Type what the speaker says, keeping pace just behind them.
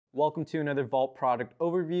Welcome to another Vault product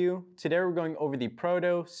overview. Today we're going over the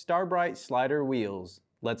PROTO Starbright slider wheels.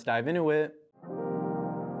 Let's dive into it.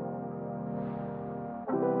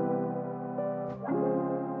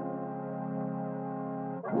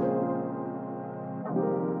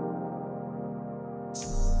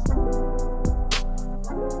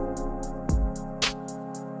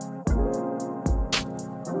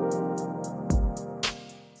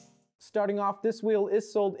 Starting off, this wheel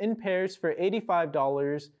is sold in pairs for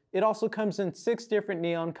 $85. It also comes in 6 different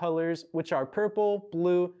neon colors, which are purple,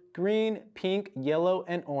 blue, green, pink, yellow,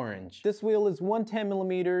 and orange. This wheel is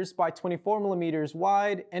 110mm by 24mm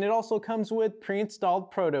wide, and it also comes with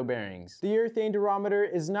pre-installed PROTO bearings. The urethane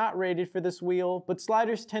durometer is not rated for this wheel, but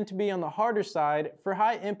sliders tend to be on the harder side for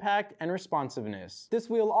high impact and responsiveness. This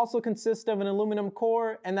wheel also consists of an aluminum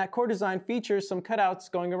core, and that core design features some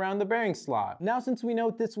cutouts going around the bearing slot. Now, since we know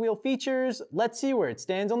what this wheel features, let's see where it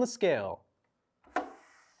stands on the scale.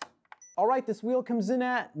 Alright, this wheel comes in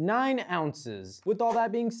at 9 ounces. With all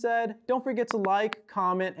that being said, don't forget to like,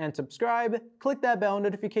 comment, and subscribe. Click that bell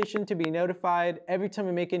notification to be notified every time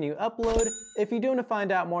we make a new upload. If you do want to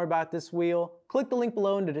find out more about this wheel, click the link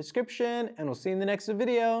below in the description, and we'll see you in the next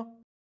video.